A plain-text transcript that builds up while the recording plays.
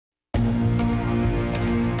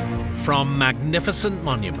From magnificent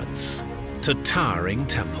monuments to towering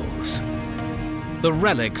temples, the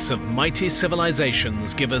relics of mighty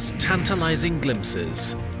civilizations give us tantalizing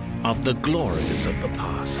glimpses of the glories of the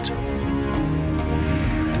past.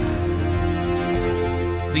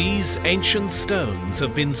 These ancient stones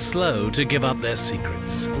have been slow to give up their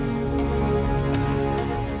secrets.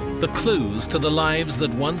 The clues to the lives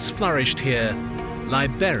that once flourished here lie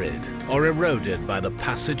buried or eroded by the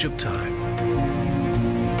passage of time.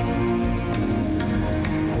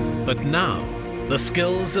 But now, the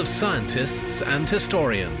skills of scientists and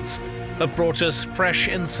historians have brought us fresh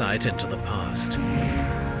insight into the past.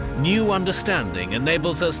 New understanding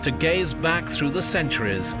enables us to gaze back through the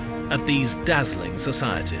centuries at these dazzling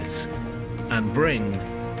societies and bring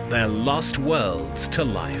their lost worlds to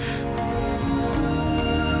life.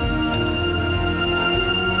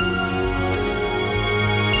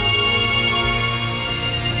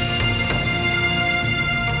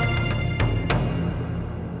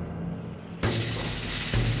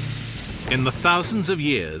 In the thousands of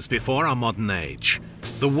years before our modern age,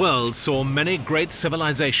 the world saw many great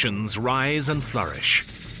civilizations rise and flourish.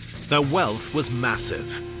 Their wealth was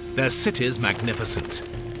massive, their cities magnificent,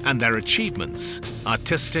 and their achievements,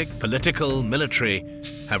 artistic, political, military,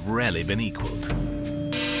 have rarely been equaled.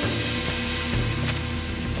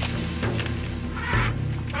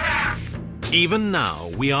 Even now,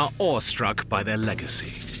 we are awestruck by their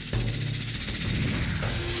legacy.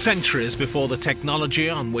 Centuries before the technology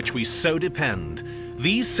on which we so depend,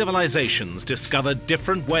 these civilizations discovered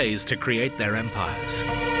different ways to create their empires.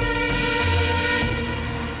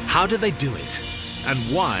 How did they do it? And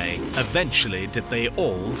why, eventually, did they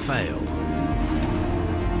all fail?